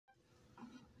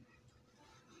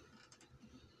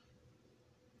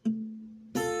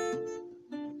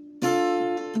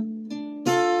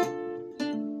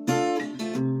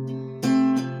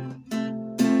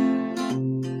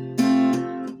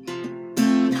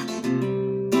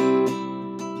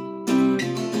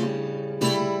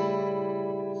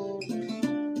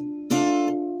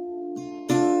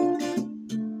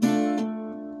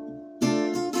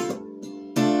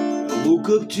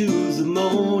up to the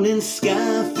morning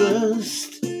sky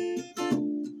first. The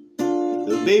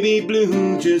baby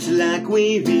blue just like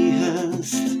we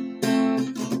rehearsed.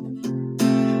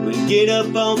 We get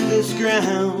up off this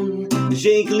ground,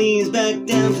 shake leaves back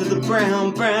down to the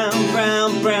brown, brown,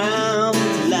 brown, brown,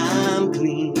 till I'm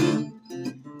clean.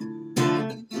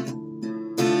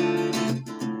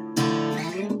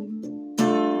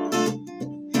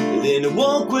 Then I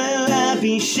walk where I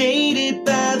be shaded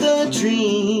by the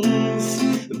trees,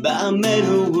 by a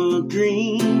meadow of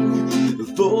green,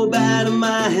 for about a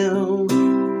mile,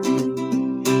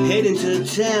 heading to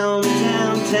town,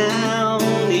 town, town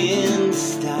in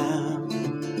style,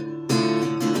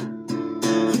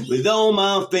 with all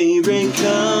my favorite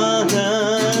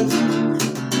colors,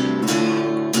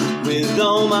 with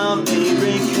all my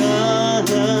favorite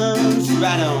colors,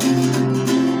 right on.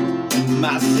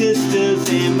 My sisters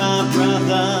and my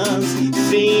brothers,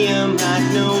 see 'em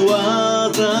like no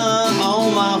other, all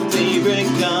my favorite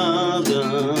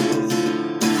colors.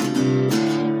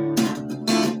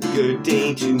 A good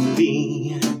day to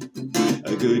be,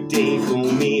 a good day for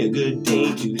me, a good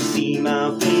day to see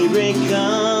my favorite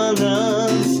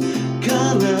colors,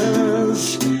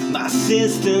 colors. My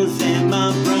sisters and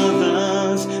my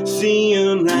brothers, see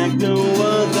 'em like no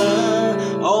other,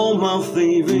 all my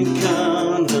favorite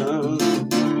colors.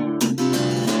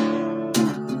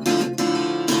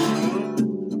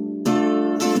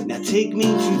 Take me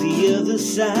to the other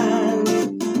side,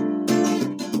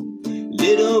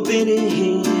 little bitty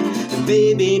hand, and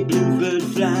baby bluebird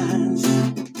flies,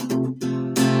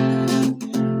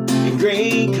 and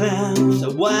gray clouds,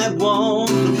 a white wall,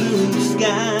 the blue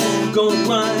sky. You're gonna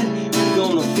ride, you're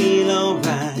gonna feel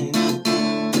alright,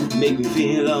 make me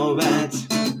feel alright.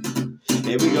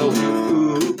 Here we go,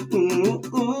 ooh, ooh,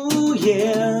 ooh,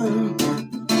 yeah,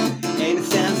 and it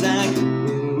sounds like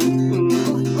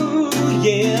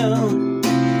yeah.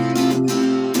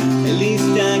 At least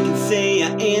I can say I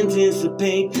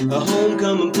anticipate a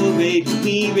homecoming parade to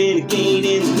be renegade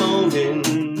in the morning.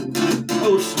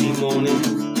 Oh, sweet morning,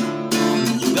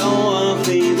 with all our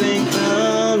favorite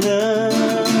colors,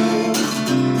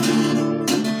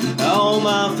 all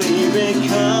my favorite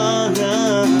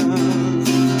colors.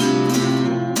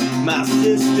 My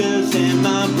sisters and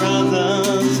my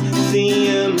brothers, see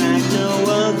 'em like no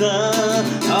other,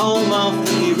 all my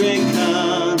favorite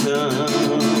colors.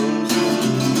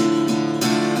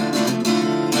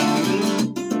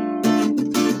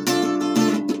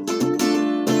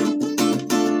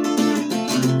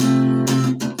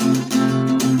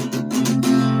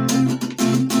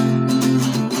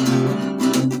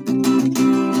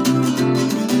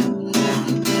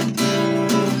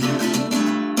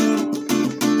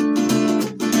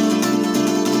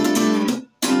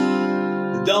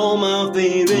 All my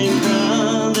favorite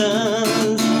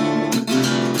colors,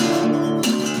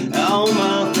 all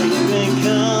my favorite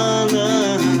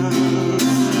colors.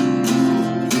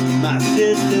 My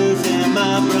sisters and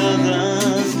my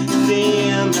brothers, see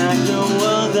 'em like no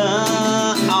other,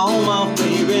 all my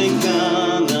favorite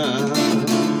colors.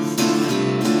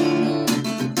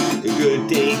 A good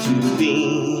day to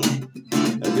be,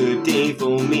 a good day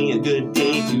for me, a good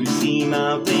day to see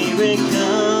my favorite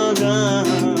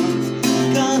colors.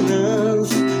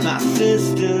 My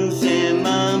sisters and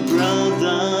my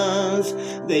brothers,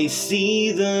 they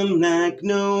see them like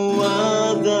no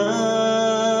other,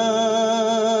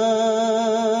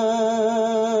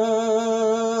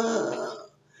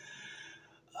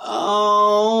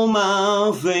 all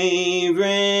my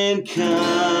favorite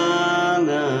colors.